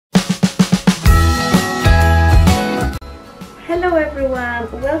Hello everyone,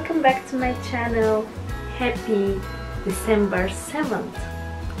 welcome back to my channel. Happy December 7th.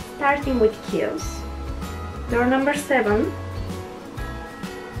 Starting with Kiehls. Door number 7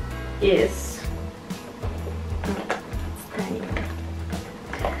 is stunning.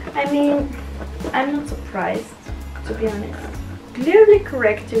 I mean, I'm not surprised, to be honest. Clearly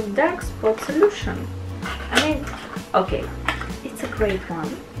corrective dark spot solution. I mean, okay, it's a great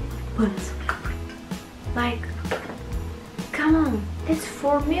one, but like, come on, it's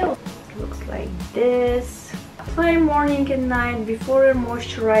for meals. Looks like this. Apply morning and night before your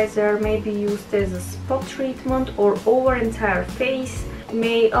moisturizer. May be used as a spot treatment or over entire face.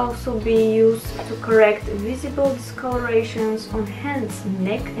 May also be used to correct visible discolorations on hands,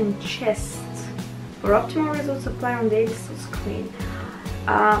 neck and chest. For optimal results, apply on daily sunscreen.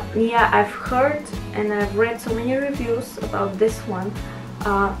 Yeah, I've heard and I've read so many reviews about this one.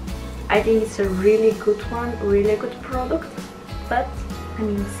 I think it's a really good one, really good product, but I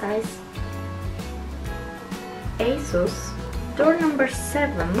mean size. ASOS, door number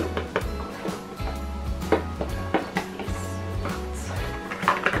 7.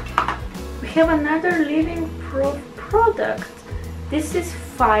 We have another living proof product. This is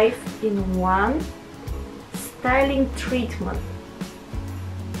 5-in-1 styling treatment.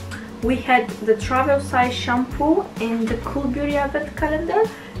 We had the travel size shampoo in the Cool Beauty Advent calendar,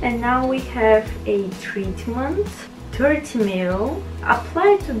 and now we have a treatment, 30 ml,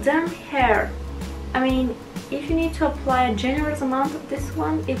 applied to damp hair. I mean, if you need to apply a generous amount of this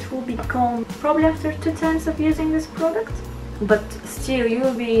one, it will be gone probably after 2 times of using this product, but still you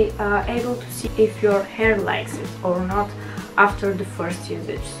will be able to see if your hair likes it or not after the first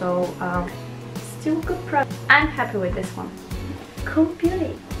usage. So still good product. I'm happy with this one. Cool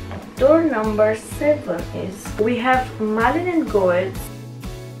Beauty. Door number 7 is, we have Malin & Gold's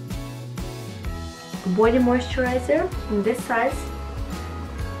body moisturizer in this size.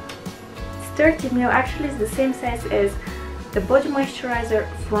 It's 30 ml. Actually it's the same size as the body moisturizer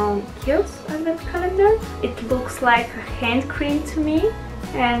from Kiehls Advent calendar. It looks like a hand cream to me,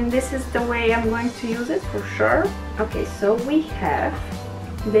 and this is the way I'm going to use it for sure. Okay, so we have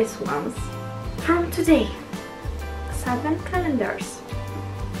these ones from today, Advent calendars.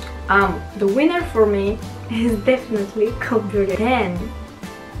 The winner for me is definitely Cool Beauty. Then,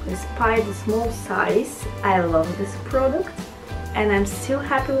 despite the small size, I love this product and I'm still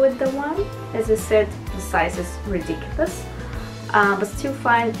happy with the one. As I said, the size is ridiculous, but still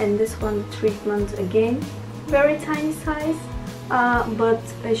fine. And this one, the treatment, again, very tiny size, but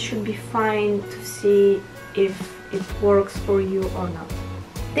it should be fine to see if it works for you or not.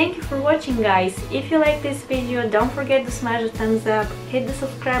 Thank you for watching, guys. If you like this video, don't forget to smash the thumbs up, hit the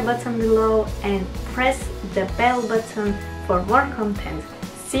subscribe button below and press the bell button for more content.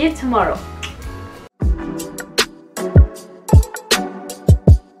 See you tomorrow.